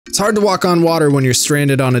It's hard to walk on water when you're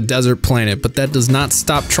stranded on a desert planet, but that does not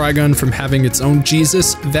stop Trigun from having its own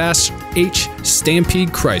Jesus, Vash, H,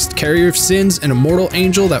 Stampede Christ, carrier of sins, and immortal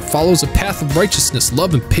angel that follows a path of righteousness,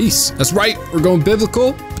 love, and peace. That's right, we're going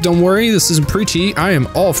biblical, but don't worry, this isn't preachy. I am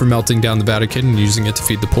all for melting down the Vatican and using it to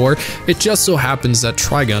feed the poor. It just so happens that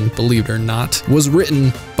Trigun, believe it or not, was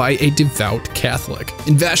written by a devout Catholic.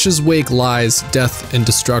 In Vash's wake lies death and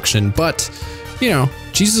destruction, but, you know,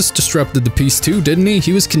 Jesus disrupted the peace too, didn't he?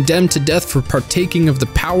 He was condemned to death for partaking of the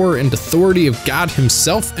power and authority of God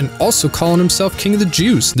himself and also calling himself King of the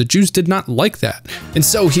Jews. The Jews did not like that. And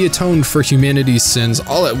so he atoned for humanity's sins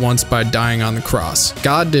all at once by dying on the cross.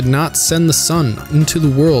 God did not send the Son into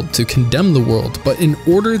the world to condemn the world, but in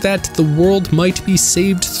order that the world might be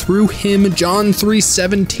saved through him. John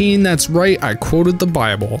 3:17, that's right, I quoted the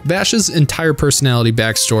Bible. Vash's entire personality,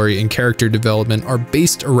 backstory, and character development are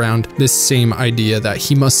based around this same idea that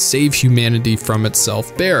he must save humanity from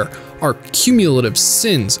itself, bear our cumulative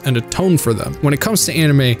sins, and atone for them. When it comes to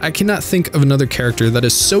anime, I cannot think of another character that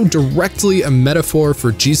is so directly a metaphor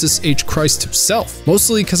for Jesus H. Christ himself.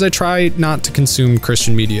 Mostly because I try not to consume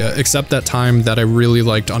Christian media, except that time that I really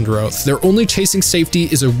liked Under Oath. Their Only Chasing Safety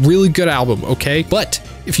is a really good album, okay? But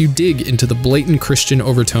if you dig into the blatant Christian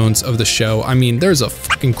overtones of the show, I mean, there's a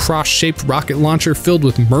fucking cross-shaped rocket launcher filled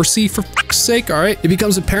with mercy, for fuck's sake, alright? It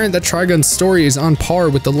becomes apparent that Trigun's story is on par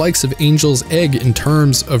with the likes of Angel's Egg in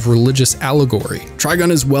terms of religious allegory.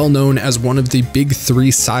 Trigun is well known as one of the big three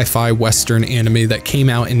sci-fi western anime that came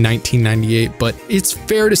out in 1998, but it's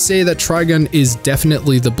fair to say that Trigun is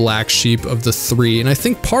definitely the black sheep of the three, and I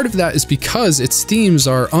think part of that is because its themes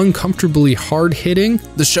are uncomfortably hard-hitting.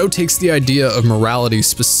 The show takes the idea of morality,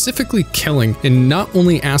 specifically killing, and not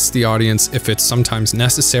only asks the audience if it's sometimes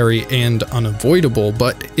necessary and unavoidable,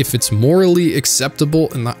 but if it's morally acceptable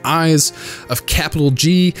in the eyes of capital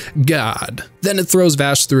G, God. Then it throws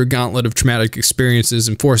Vash through a gauntlet of traumatic experiences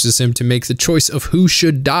and forces him to make the choice of who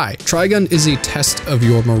should die. Trigun is a test of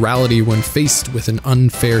your morality when faced with an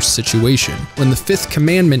unfair situation. When the fifth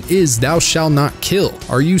commandment is, thou shalt not kill,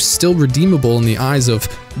 are you still redeemable in the eyes of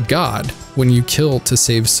God when you kill to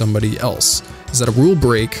save somebody else? Is that a rule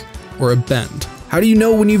break or a bend? How do you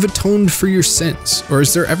know when you've atoned for your sins? Or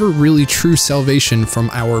is there ever really true salvation from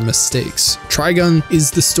our mistakes? Trigun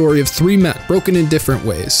is the story of three men, broken in different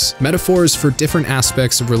ways, metaphors for different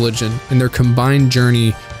aspects of religion and their combined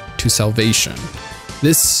journey to salvation.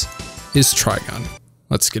 This is Trigun.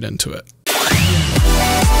 Let's get into it.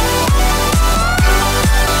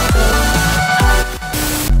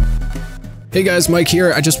 Hey guys, Mike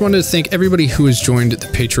here. I just wanted to thank everybody who has joined the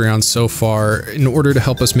Patreon so far in order to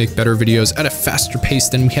help us make better videos at a faster pace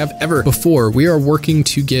than we have ever before. We are working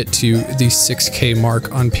to get to the 6K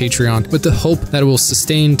mark on Patreon with the hope that it will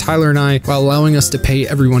sustain Tyler and I while allowing us to pay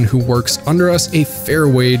everyone who works under us a fair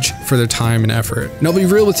wage for their time and effort. And I'll be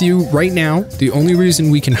real with you right now, the only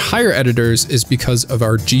reason we can hire editors is because of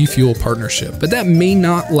our G Fuel partnership, but that may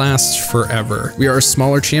not last forever. We are a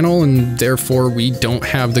smaller channel and therefore we don't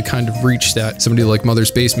have the kind of reach that somebody like Mother's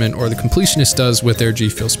Basement or The Completionist does with their G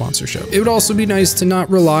Fuel sponsorship. It would also be nice to not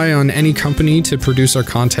rely on any company to produce our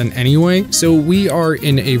content anyway, so we are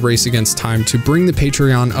in a race against time to bring the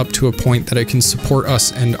Patreon up to a point that it can support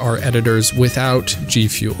us and our editors without G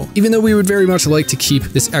Fuel. Even though we would very much like to keep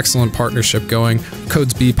this excellent partnership going,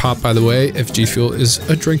 codes BPOP by the way, if G Fuel is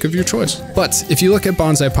a drink of your choice. But if you look at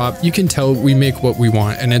Bonsai Pop, you can tell we make what we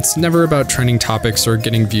want, and it's never about trending topics or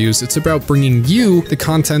getting views, it's about bringing you the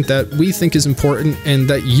content that we think is important and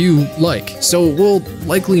that you like. So we'll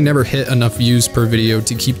likely never hit enough views per video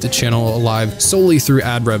to keep the channel alive solely through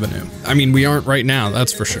ad revenue. I mean, we aren't right now,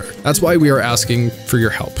 that's for sure. That's why we are asking for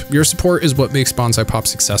your help. Your support is what makes Bonsai Pop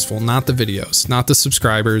successful, not the videos, not the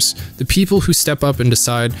subscribers, the people who step up and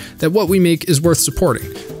decide that what we make is worth supporting,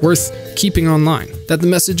 worth keeping online, that the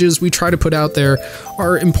messages we try to put out there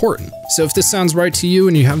are important. So if this sounds right to you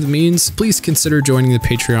and you have the means, please consider joining the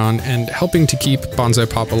Patreon and helping to keep Bonsai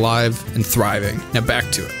Pop alive and thriving. Now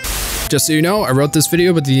back to it. Just so you know, I wrote this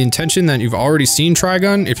video with the intention that you've already seen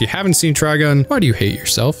Trigun. If you haven't seen Trigun, why do you hate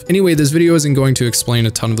yourself? Anyway, this video isn't going to explain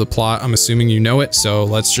a ton of the plot. I'm assuming you know it, so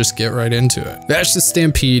let's just get right into it. Vash the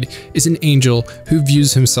Stampede is an angel who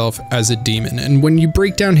views himself as a demon, and when you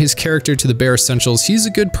break down his character to the bare essentials, he's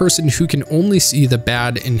a good person who can only see the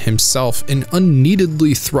bad in himself and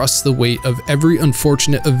unneededly thrusts the weight of every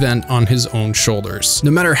unfortunate event on his own shoulders.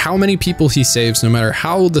 No matter how many people he saves, no matter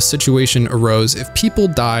how the situation arose, if people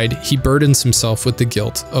died, he burdens himself with the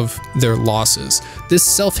guilt of their losses. This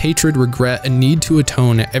self-hatred, regret, and need to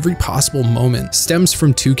atone at every possible moment stems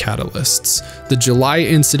from two catalysts: the July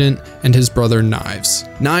incident and his brother Knives.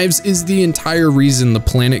 Knives is the entire reason the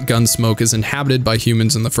planet Gunsmoke is inhabited by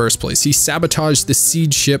humans in the first place. He sabotaged the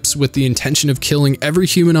siege ships with the intention of killing every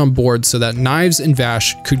human on board so that Knives and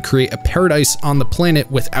Vash could create a paradise on the planet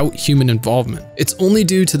without human involvement. It's only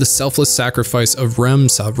due to the selfless sacrifice of Rem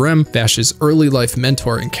Savrem, Vash's early life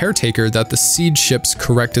mentor and caretaker, that the siege ships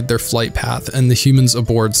corrected their flight path and the humans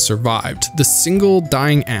aboard survived. The single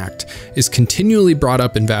dying act is continually brought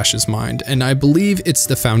up in Vash's mind, and I believe it's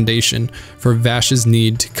the foundation for Vash's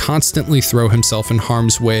need to constantly throw himself in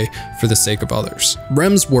harm's way for the sake of others.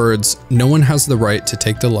 Rem's words, "No one has the right to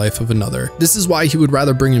take the life of another." This is why he would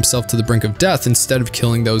rather bring himself to the brink of death instead of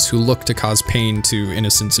killing those who look to cause pain to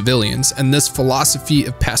innocent civilians. And this philosophy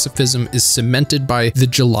of pacifism is cemented by the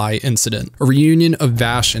July incident, a reunion of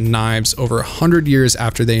Vash and Knives over 100 years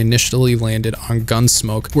after they initially landed on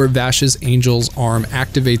Gunsmoke, where Vash's angel's arm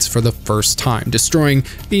activates for the first time, destroying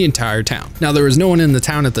the entire town. Now, there was no one in the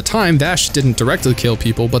town at the time. Vash didn't directly kill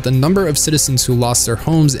people, but the number of citizens who lost their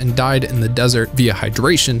homes and died in the desert via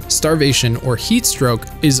hydration, starvation, or heat stroke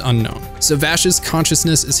is unknown. So Vash's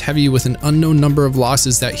consciousness is heavy with an unknown number of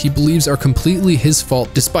losses that he believes are completely his fault,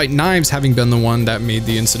 despite Knives having been the one that made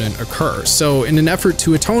the incident occur. So in an effort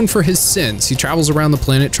to atone for his sins, he travels around the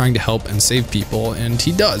planet trying to help and save people, and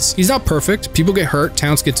he does. He's not perfect. People get hurt,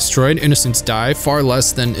 towns get destroyed, innocents die, far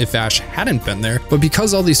less than if Vash hadn't been there. But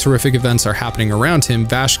because all these horrific events are happening around him,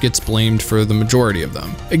 Vash gets blamed for the majority of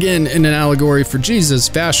them. Again, in an allegory for Jesus,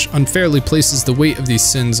 Vash unfairly places the weight of these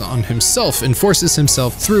sins on himself and forces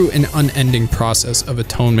himself through an unending process of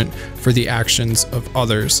atonement for the actions of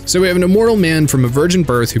others. So we have an immortal man from a virgin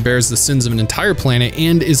birth who bears the sins of an entire planet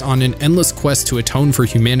and is on an endless quest to atone for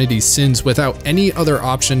humanity's sins without any other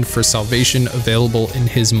option for salvation available in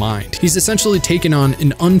his mind. He's essentially taken on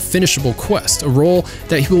an unfinishable quest, a role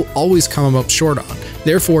that he will always come up short on.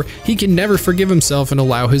 Therefore, he can never forgive himself and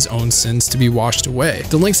allow his own sins to be washed away.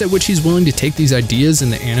 The lengths at which he's willing to take these ideas in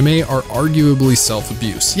the anime are arguably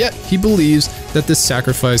self-abuse, yet he believes that this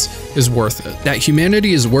sacrifice is worth it, that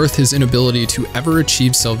humanity is worth his inability to ever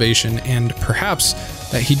achieve salvation, and perhaps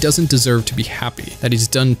that he doesn't deserve to be happy, that he's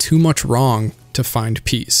done too much wrong to find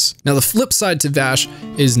peace. Now, the flip side to Vash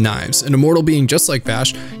is Knives, an immortal being just like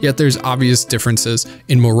Vash, yet there's obvious differences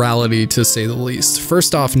in morality, to say the least.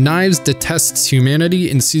 First off, Knives detests humanity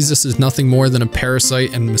and sees us as nothing more than a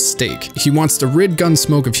parasite and mistake. He wants to rid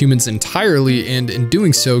Gunsmoke of humans entirely, and in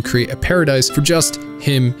doing so, create a paradise for just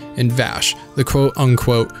him and Vash, the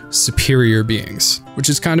quote-unquote superior beings, which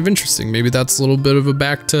is kind of interesting. Maybe that's a little bit of a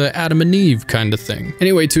back to Adam and Eve kind of thing.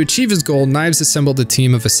 Anyway, to achieve his goal, Knives assembled a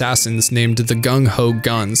team of assassins named the Gung Ho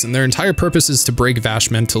Guns, and their entire purpose is to break Vash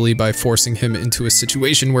mentally by forcing him into a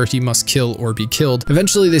situation where he must kill or be killed.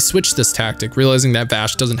 Eventually, they switch this tactic, realizing that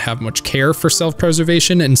Vash doesn't have much care for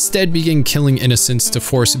self-preservation, and instead begin killing innocents to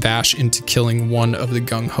force Vash into killing one of the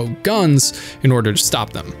Gung Ho Guns in order to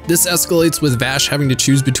stop them. This escalates with Vash having to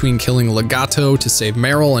choose between killing Legato to save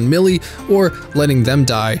Meryl and Millie, or letting them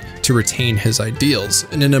die to retain his ideals.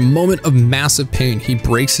 And in a moment of massive pain, he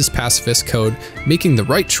breaks his pacifist code, making the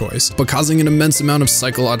right choice, but causing an immense amount of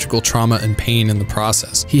psychological trauma and pain in the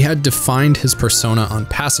process. He had defined his persona on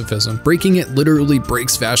pacifism. Breaking it literally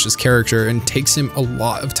breaks Vash's character and takes him a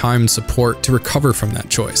lot of time and support to recover from that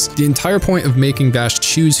choice. The entire point of making Vash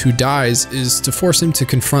choose who dies is to force him to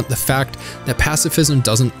confront the fact that pacifism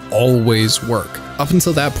doesn't always work. Up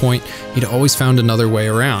until that point, he'd always found another way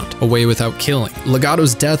around, a way without killing.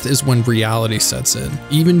 Legato's death is when reality sets in.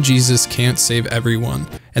 Even Jesus can't save everyone,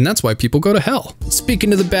 and that's why people go to hell.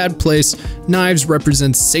 Speaking of the bad place, Knives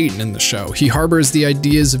represents Satan in the show. He harbors the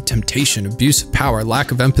ideas of temptation, abuse of power,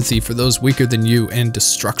 lack of empathy for those weaker than you, and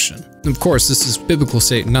destruction. Of course, this is biblical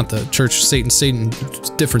Satan, not the church Satan. It's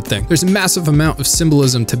a different thing. There's a massive amount of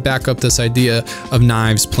symbolism to back up this idea of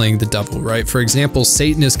Knives playing the devil, right? For example,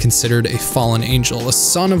 Satan is considered a fallen angel, a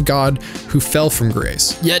son of God who fell from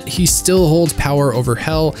grace. Yet he still holds power over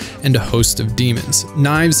hell and a host of demons.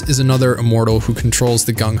 Knives is another immortal who controls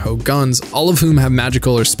the Gung Ho Guns, all of whom have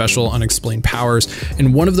magical or special unexplained powers,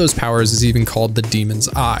 and one of those powers is even called the Demon's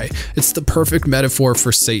Eye. It's the perfect metaphor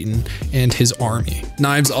for Satan and his army.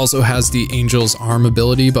 Knives also has the angel's arm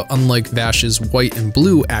ability, but unlike Vash's white and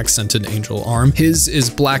blue accented angel arm, his is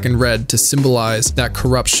black and red to symbolize that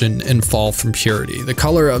corruption and fall from purity. The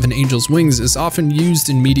color of an angel's wings is often used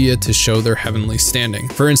in media to show their heavenly standing.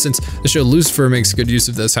 For instance, the show Lucifer makes good use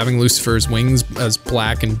of this, having Lucifer's wings as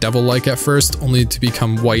black and devil-like at first, only to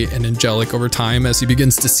become white and angelic over time as he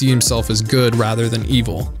begins to see himself as good rather than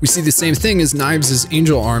evil. We see the same thing as Knives'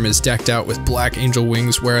 angel arm is decked out with black angel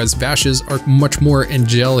wings, whereas Vash's are much more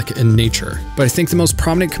angelic in nature. But I think the most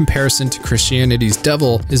prominent comparison to Christianity's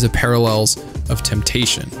devil is the parallels of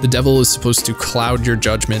temptation. The devil is supposed to cloud your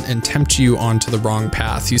judgment and tempt you onto the wrong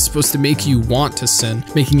path. He's supposed to make you want to sin,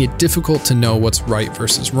 making it difficult to know what's right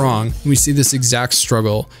versus wrong. And we see this exact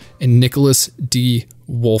struggle in Nicholas D.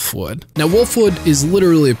 Wolfwood. Now, Wolfwood is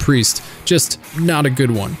literally a priest, just not a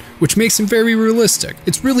good one, which makes him very realistic.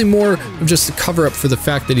 It's really more of just a cover-up for the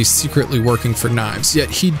fact that he's secretly working for Knives, yet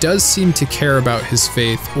he does seem to care about his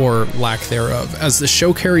faith, or lack thereof. As the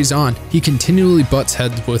show carries on, he continually butts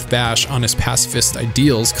heads with Vash on his pacifist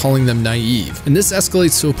ideals, calling them naive. And this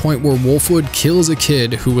escalates to a point where Wolfwood kills a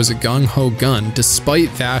kid who was a gung-ho gun, despite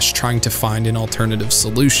Vash trying to find an alternative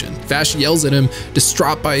solution. Vash yells at him,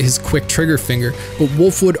 distraught by his quick trigger finger, but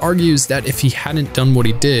Wolfwood argues that if he hadn't done what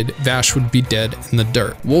he did, Vash would be dead in the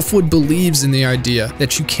dirt. Wolfwood believes in the idea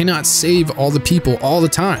that you cannot save all the people all the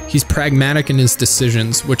time. He's pragmatic in his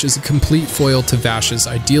decisions, which is a complete foil to Vash's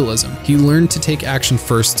idealism. He learned to take action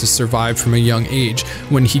first to survive from a young age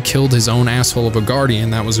when he killed his own asshole of a guardian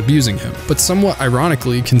that was abusing him. But somewhat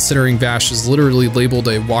ironically, considering Vash is literally labeled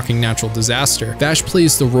a walking natural disaster, Vash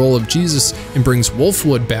plays the role of Jesus and brings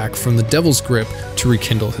Wolfwood back from the devil's grip to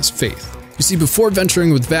rekindle his faith. You see, before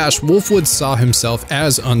venturing with Vash, Wolfwood saw himself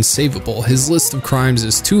as unsavable. His list of crimes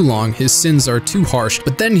is too long, his sins are too harsh,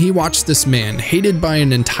 but then he watched this man, hated by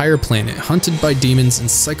an entire planet, hunted by demons, and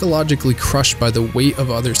psychologically crushed by the weight of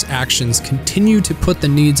others' actions, continue to put the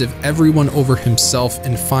needs of everyone over himself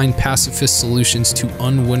and find pacifist solutions to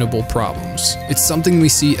unwinnable problems. It's something we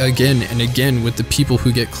see again and again with the people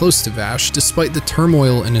who get close to Vash. Despite the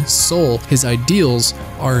turmoil in his soul, his ideals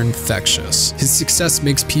are infectious. His success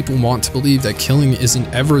makes people want to believe that killing isn't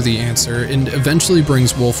ever the answer, and eventually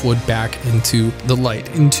brings Wolfwood back into the light,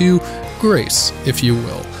 into grace, if you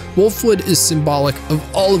will. Wolfwood is symbolic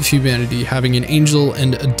of all of humanity having an angel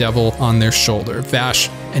and a devil on their shoulder, Vash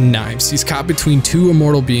and Knives. He's caught between two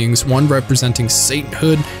immortal beings, one representing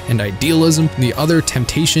sainthood and idealism, and the other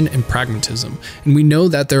temptation and pragmatism. And we know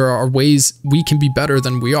that there are ways we can be better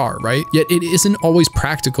than we are, right? Yet it isn't always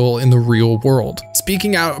practical in the real world.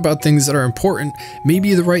 Speaking out about things that are important may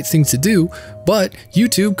be the right thing to do, but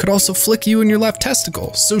YouTube could also flick you in your left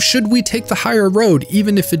testicle. So should we take the higher road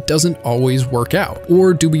even if it doesn't always work out?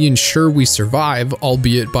 Or do we ensure we survive,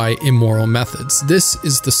 albeit by immoral methods? This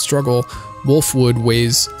is the struggle Wolfwood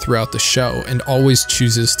weighs throughout the show and always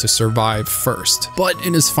chooses to survive first. But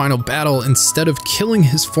in his final battle, instead of killing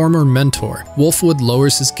his former mentor, Wolfwood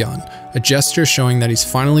lowers his gun, a gesture showing that he's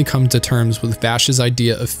finally come to terms with Vash's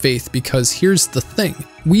idea of faith, because here's the thing,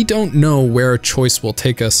 we don't know where a choice will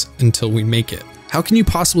take us until we make it. How can you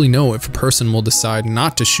possibly know if a person will decide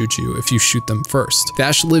not to shoot you if you shoot them first?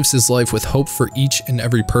 Vash lives his life with hope for each and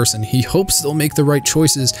every person. He hopes they'll make the right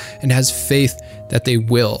choices and has faith that they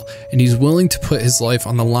will, and he's willing to put his life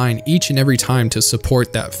on the line each and every time to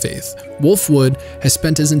support that faith. Wolfwood has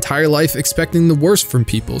spent his entire life expecting the worst from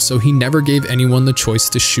people, so he never gave anyone the choice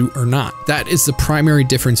to shoot or not. That is the primary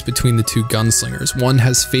difference between the two gunslingers. One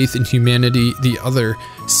has faith in humanity, the other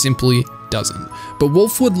simply doesn't. But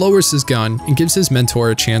Wolfwood lowers his gun and gives his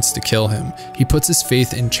mentor a chance to kill him. He puts his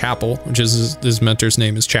faith in Chapel, which is his mentor's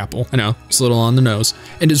name is Chapel. I know, it's a little on the nose,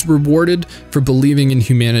 and is rewarded for believing in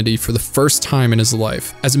humanity for the first time in his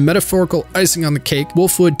life. As a metaphorical icing on the cake,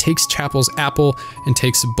 Wolfwood takes Chapel's apple and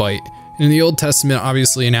takes a bite. In the Old Testament,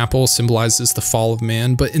 obviously an apple symbolizes the fall of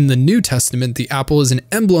man, but in the New Testament, the apple is an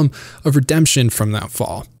emblem of redemption from that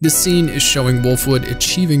fall. This scene is showing Wolfwood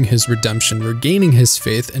achieving his redemption, regaining his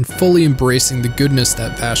faith, and fully embracing the goodness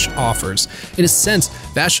that Vash offers. In a sense,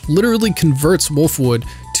 Vash literally converts Wolfwood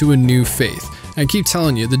to a new faith. I keep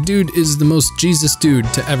telling you, the dude is the most Jesus dude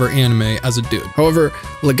to ever anime as a dude. However,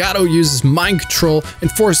 Legato uses mind control and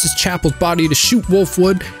forces Chapel's body to shoot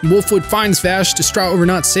Wolfwood. Wolfwood finds Vash distraught over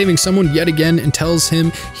not saving someone yet again and tells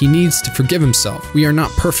him he needs to forgive himself. We are not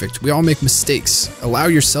perfect. We all make mistakes. Allow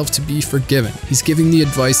yourself to be forgiven. He's giving the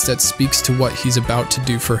advice that speaks to what he's about to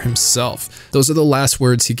do for himself. Those are the last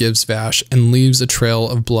words he gives Vash and leaves a trail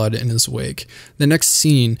of blood in his wake. The next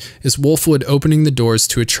scene is Wolfwood opening the doors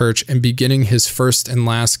to a church and beginning his his first and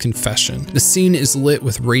last confession. The scene is lit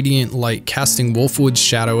with radiant light, casting Wolfwood's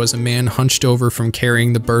shadow as a man hunched over from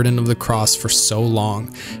carrying the burden of the cross for so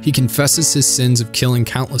long. He confesses his sins of killing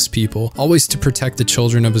countless people, always to protect the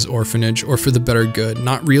children of his orphanage or for the better good,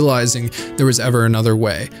 not realizing there was ever another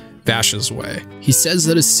way. Vash's way. He says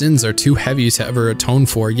that his sins are too heavy to ever atone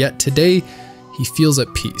for, yet today he feels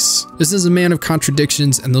at peace. This is a man of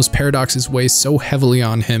contradictions, and those paradoxes weigh so heavily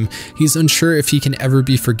on him, he's unsure if he can ever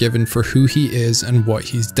be forgiven for who he is and what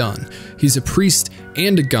he's done. He's a priest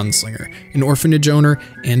and a gunslinger, an orphanage owner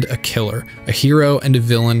and a killer, a hero and a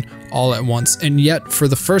villain all at once, and yet for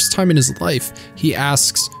the first time in his life, he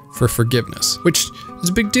asks for forgiveness, which is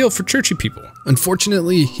a big deal for churchy people.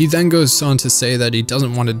 Unfortunately, he then goes on to say that he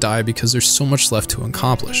doesn't want to die because there's so much left to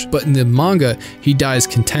accomplish. But in the manga, he dies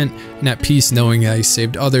content and at peace knowing that he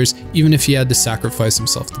saved others, even if he had to sacrifice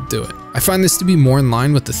himself to do it. I find this to be more in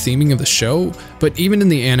line with the theming of the show, but even in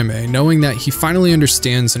the anime, knowing that he finally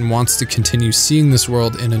understands and wants to continue seeing this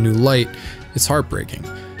world in a new light, it's heartbreaking.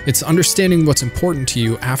 It's understanding what's important to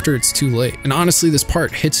you after it's too late. And honestly, this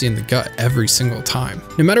part hits you in the gut every single time.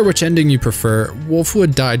 No matter which ending you prefer,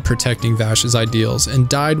 Wolfwood died protecting Vash's ideals and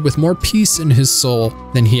died with more peace in his soul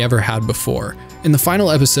than he ever had before. In the final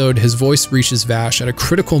episode, his voice reaches Vash at a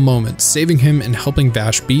critical moment, saving him and helping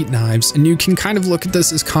Vash beat Knives, and you can kind of look at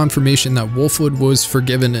this as confirmation that Wolfwood was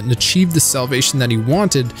forgiven and achieved the salvation that he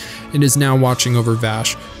wanted and is now watching over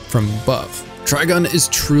Vash from above. Trigun is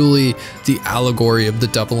truly the allegory of the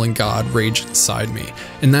devil and God rage inside me,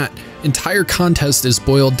 and that entire contest is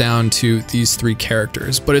boiled down to these three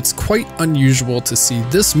characters, but it's quite unusual to see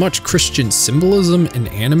this much Christian symbolism in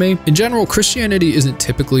anime. In general, Christianity isn't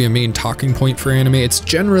typically a main talking point for anime, it's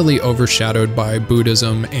generally overshadowed by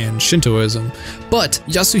Buddhism and Shintoism, but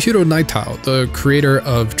Yasuhiro Naitao, the creator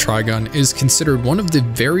of Trigun, is considered one of the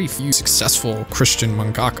very few successful Christian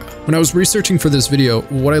mangaka. When I was researching for this video,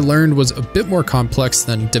 what I learned was a bit more complex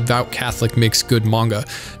than devout Catholic makes good manga.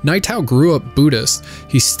 Naitao grew up Buddhist,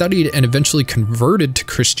 he studied and eventually converted to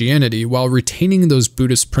Christianity while retaining those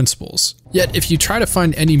Buddhist principles. Yet, if you try to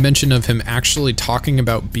find any mention of him actually talking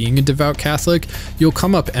about being a devout Catholic, you'll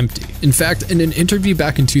come up empty. In fact, in an interview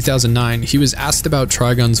back in 2009, he was asked about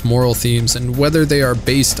Trigun's moral themes and whether they are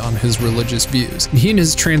based on his religious views. And he and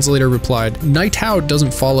his translator replied, "Naitao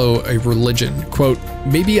doesn't follow a religion. Quote,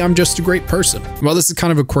 maybe I'm just a great person." While this is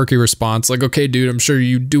kind of a quirky response, like, okay dude, I'm sure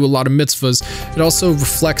you do a lot of mitzvahs, it also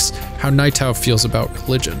reflects how Naitao feels about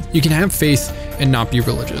religion. You can have faith and not be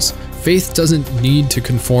religious. Faith doesn't need to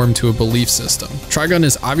conform to a belief system. Trigun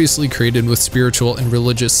is obviously created with spiritual and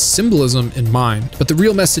religious symbolism in mind, but the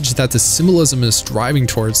real message that the symbolism is driving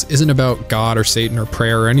towards isn't about God or Satan or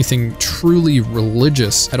prayer or anything truly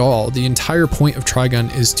religious at all. The entire point of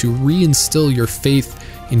Trigun is to reinstill your faith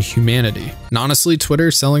in humanity. And honestly, Twitter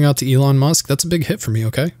selling out to Elon Musk, that's a big hit for me,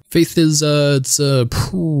 okay? Faith is, it's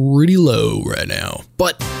pretty low right now.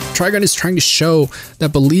 But Trigun is trying to show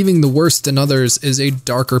that believing the worst in others is a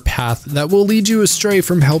darker path that will lead you astray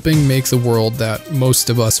from helping make the world that most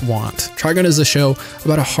of us want. Trigun is a show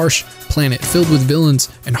about a harsh planet filled with villains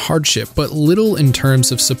and hardship, but little in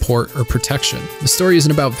terms of support or protection. The story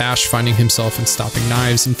isn't about Vash finding himself and stopping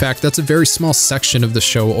Knives. In fact, that's a very small section of the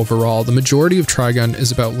show overall. The majority of Trigun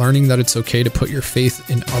is about learning that it's okay to put your faith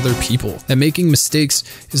in other people, that making mistakes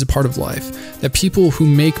is a part of life, that people who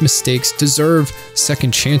make mistakes deserve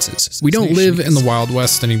second chances. We don't live in the Wild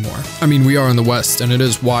West anymore. I mean, we are in the West and it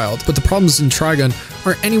is wild, but the problems in Trigun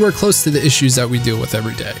aren't anywhere close to the issues that we deal with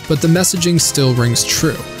every day. But the messaging still rings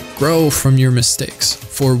true. Grow from your mistakes,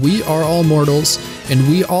 for we are all mortals and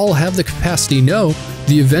we all have the capacity to know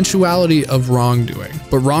the eventuality of wrongdoing.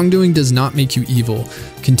 But wrongdoing does not make you evil.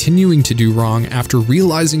 Continuing to do wrong after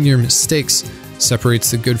realizing your mistakes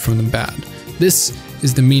separates the good from the bad. This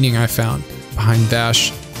is the meaning I found behind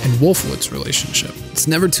Vash and Wolfwood's relationship. It's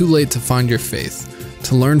never too late to find your faith,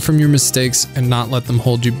 to learn from your mistakes and not let them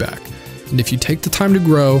hold you back. And if you take the time to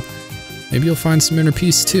grow, maybe you'll find some inner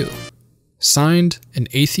peace too. Signed, an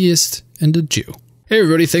atheist and a Jew. Hey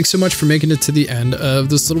everybody, thanks so much for making it to the end of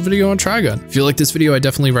this little video on Trigun. If you like this video, I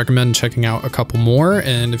definitely recommend checking out a couple more,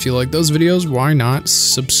 and if you like those videos, why not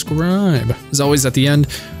subscribe? As always, at the end,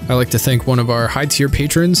 I like to thank one of our high-tier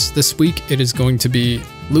patrons. This week, it is going to be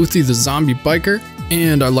Luthi the Zombie Biker,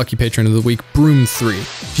 and our lucky patron of the week, Broom3.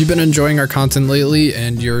 If you've been enjoying our content lately,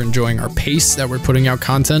 and you're enjoying our pace that we're putting out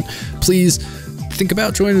content, please think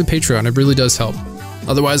about joining the Patreon. It really does help.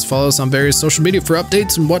 Otherwise, follow us on various social media for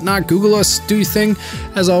updates and whatnot. Google us, do your thing.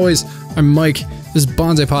 As always, I'm Mike. This is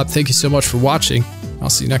Bonsai Pop. Thank you so much for watching. I'll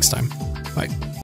see you next time. Bye.